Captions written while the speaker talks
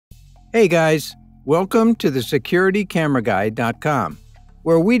Hey guys, welcome to the securitycameraguide.com,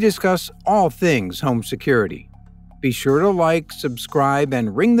 where we discuss all things home security. Be sure to like, subscribe,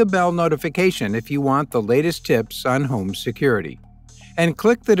 and ring the bell notification if you want the latest tips on home security. And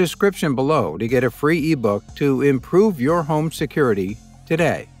click the description below to get a free ebook to improve your home security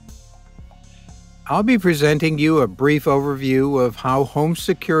today. I'll be presenting you a brief overview of how home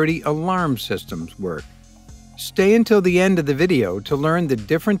security alarm systems work. Stay until the end of the video to learn the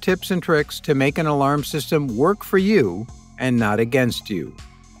different tips and tricks to make an alarm system work for you and not against you.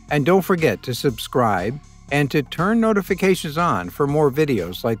 And don't forget to subscribe and to turn notifications on for more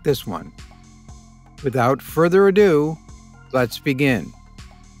videos like this one. Without further ado, let's begin.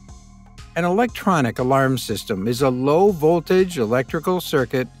 An electronic alarm system is a low-voltage electrical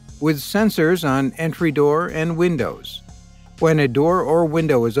circuit with sensors on entry door and windows. When a door or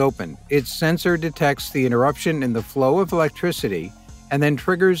window is opened, its sensor detects the interruption in the flow of electricity and then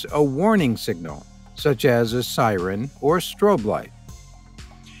triggers a warning signal, such as a siren or strobe light.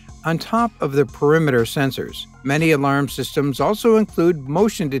 On top of the perimeter sensors, many alarm systems also include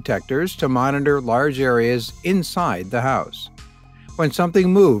motion detectors to monitor large areas inside the house. When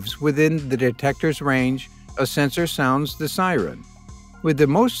something moves within the detector's range, a sensor sounds the siren, with the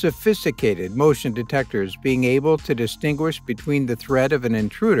most sophisticated motion detectors being able to distinguish between the threat of an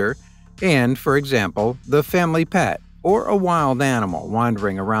intruder and, for example, the family pet or a wild animal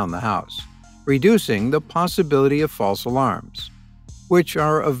wandering around the house, reducing the possibility of false alarms, which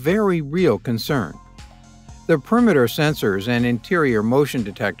are a very real concern. The perimeter sensors and interior motion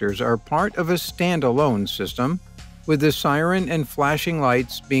detectors are part of a standalone system, with the siren and flashing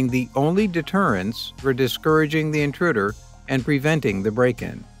lights being the only deterrents for discouraging the intruder and preventing the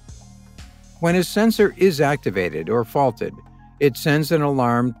break-in. When a sensor is activated or faulted, it sends an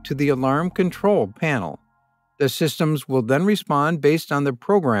alarm to the alarm control panel. The systems will then respond based on the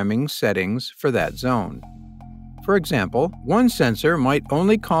programming settings for that zone. For example, one sensor might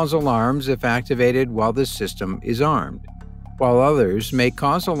only cause alarms if activated while the system is armed, while others may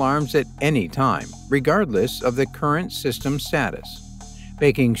cause alarms at any time, regardless of the current system status.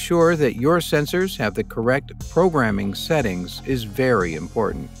 Making sure that your sensors have the correct programming settings is very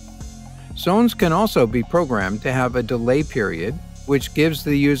important. Zones can also be programmed to have a delay period, which gives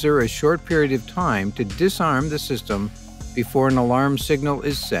the user a short period of time to disarm the system before an alarm signal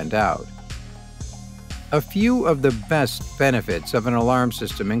is sent out. A few of the best benefits of an alarm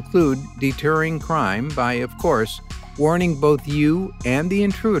system include deterring crime by, of course, warning both you and the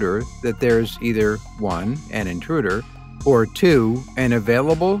intruder that there's either 1. An intruder, or 2. An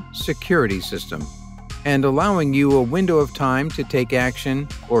available security system, and allowing you a window of time to take action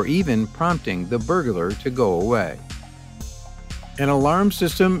or even prompting the burglar to go away. An alarm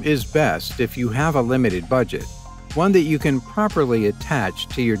system is best if you have a limited budget, one that you can properly attach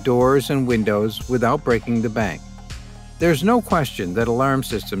to your doors and windows without breaking the bank. There's no question that alarm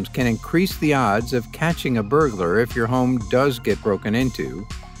systems can increase the odds of catching a burglar if your home does get broken into,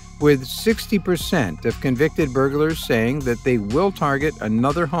 with 60% of convicted burglars saying that they will target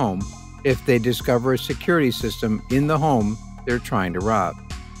another home if they discover a security system in the home they're trying to rob.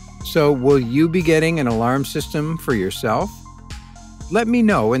 So, will you be getting an alarm system for yourself? Let me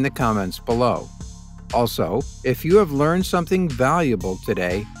know in the comments below. Also, if you have learned something valuable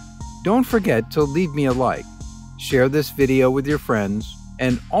today, don't forget to leave me a like, share this video with your friends,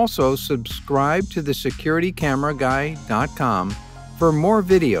 and also subscribe to the securitycameraguide.com for more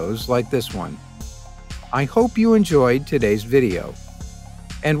videos like this one. I hope you enjoyed today's video,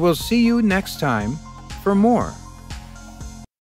 and we'll see you next time for more.